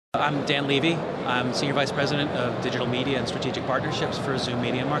I'm Dan Levy. I'm Senior Vice President of Digital Media and Strategic Partnerships for Zoom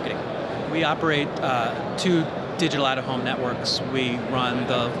Media and Marketing. We operate two digital out-of-home networks. We run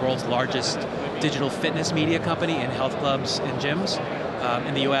the world's largest digital fitness media company in health clubs and gyms.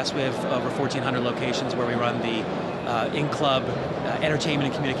 In the US, we have over 1,400 locations where we run the in-club entertainment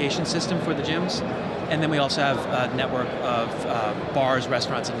and communication system for the gyms. And then we also have a network of bars,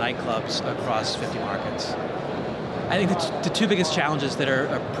 restaurants, and nightclubs across 50 markets. I think the two biggest challenges that are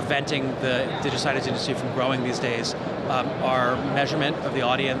preventing the digital signage industry from growing these days are measurement of the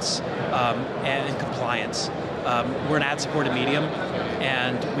audience and compliance. We're an ad-supported medium,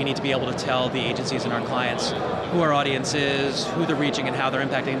 and we need to be able to tell the agencies and our clients who our audience is, who they're reaching, and how they're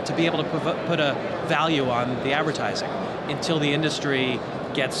impacting, to be able to put a value on the advertising. Until the industry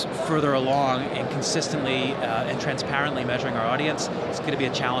gets further along in consistently and transparently measuring our audience, it's going to be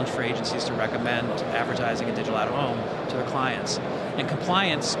a challenge for agencies to recommend advertising in digital out-of-home to their clients. And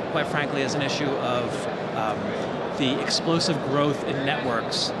compliance, quite frankly, is an issue of the explosive growth in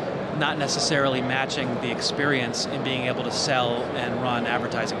networks not necessarily matching the experience in being able to sell and run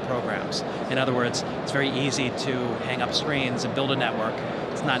advertising programs. In other words, it's very easy to hang up screens and build a network.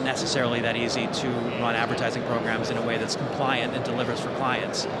 It's not necessarily that easy to run advertising programs in a way that's compliant and delivers for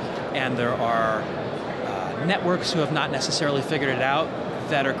clients. And there are networks who have not necessarily figured it out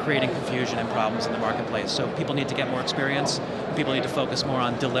that are creating confusion and problems in the marketplace. So people need to get more experience, and people need to focus more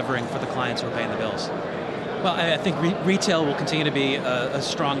on delivering for the clients who are paying the bills. Well, I think retail will continue to be a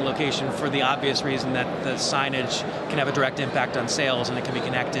strong location for the obvious reason that the signage can have a direct impact on sales, and it can be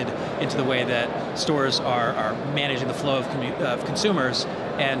connected into the way that stores are managing the flow of consumers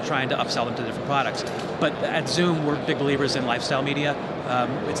and trying to upsell them to different products. But at Zoom, we're big believers in lifestyle media.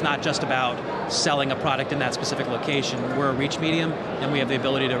 It's not just about selling a product in that specific location. We're a reach medium, and we have the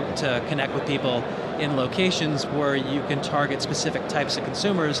ability to connect with people in locations where you can target specific types of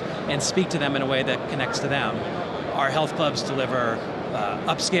consumers and speak to them in a way that connects to them. Our health clubs deliver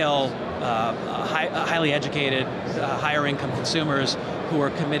upscale, highly educated, higher income consumers who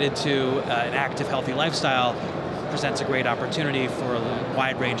are committed to an active, healthy lifestyle. Presents a great opportunity for a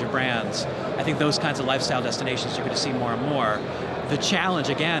wide range of brands. I think those kinds of lifestyle destinations you're going to see more and more. The challenge,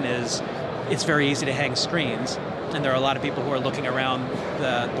 again, is it's very easy to hang screens, and there are a lot of people who are looking around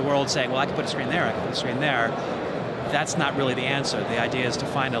the world saying, well, I can put a screen there, I can put a screen there. That's not really the answer. The idea is to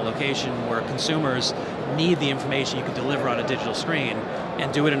find a location where consumers need the information you can deliver on a digital screen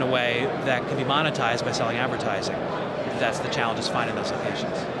and do it in a way that can be monetized by selling advertising. That's the challenge, is finding those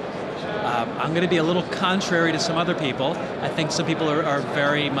locations. I'm going to be a little contrary to some other people. I think some people are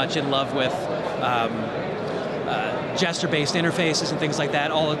very much in love with gesture-based interfaces and things like that.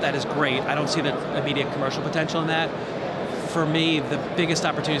 All of that is great. I don't see the immediate commercial potential in that. For me, the biggest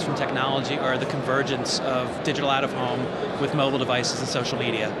opportunities from technology are the convergence of digital out-of-home with mobile devices and social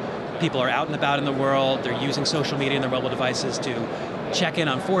media. People are out and about in the world, they're using social media and their mobile devices to check in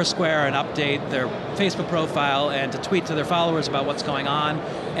on Foursquare and update their Facebook profile and to tweet to their followers about what's going on.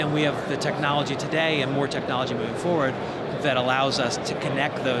 And we have the technology today, and more technology moving forward, that allows us to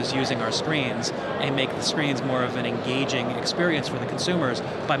connect those using our screens and make the screens more of an engaging experience for the consumers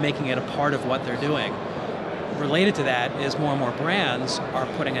by making it a part of what they're doing. Related to that is more and more brands are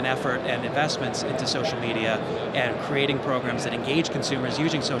putting an effort and investments into social media and creating programs that engage consumers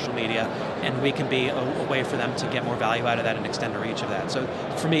using social media, and we can be a way for them to get more value out of that and extend the reach of that. So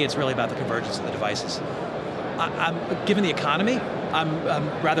for me, it's really about the convergence of the devices. Given the economy, I'm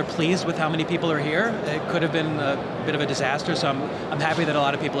rather pleased with how many people are here. It could have been a bit of a disaster, so I'm happy that a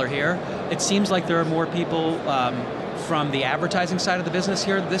lot of people are here. It seems like there are more people from the advertising side of the business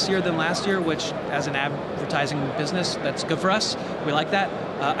here this year than last year, which as an advertising business, that's good for us. We like that.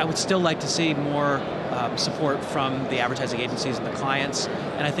 I would still like to see more support from the advertising agencies and the clients.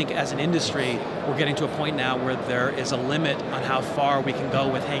 And I think as an industry, we're getting to a point now where there is a limit on how far we can go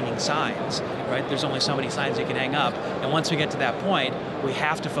with hanging signs, right? There's only so many signs you can hang up. And once we get to that point, we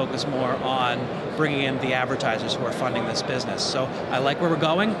have to focus more on bringing in the advertisers who are funding this business. So I like where we're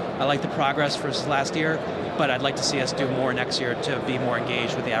going. I like the progress versus last year, but I'd like to see us do more next year to be more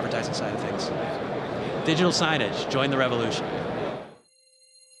engaged with the advertising side of things. Digital signage, join the revolution.